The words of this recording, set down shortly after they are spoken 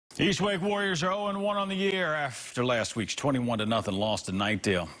East Wake Warriors are 0-1 on the year after last week's 21-0 loss to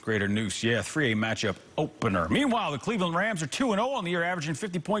Knightdale. Greater Noose, 3A matchup opener. Meanwhile, the Cleveland Rams are 2-0 on the year, averaging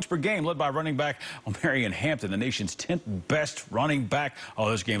 50 points per game, led by running back Omarion Hampton, the nation's 10th best running back. Oh,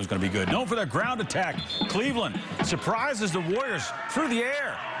 this game is going to be good. Known for their ground attack, Cleveland surprises the Warriors through the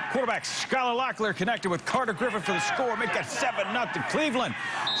air. Quarterback Skylar Locklear connected with Carter Griffin for the score. Make that 7-0 Cleveland.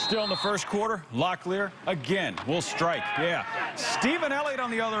 Still in the first quarter, Locklear again will strike. Stephen Elliott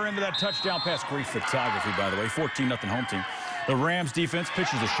on the other end of that touchdown pass. Great photography, by the way. 14-0 home team. The Rams defense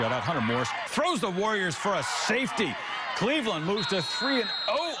pitches a shutout. Hunter Morris throws the Warriors for a safety. Cleveland moves to 3-0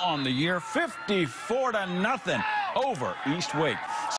 on the year. 54-0 over East Wake.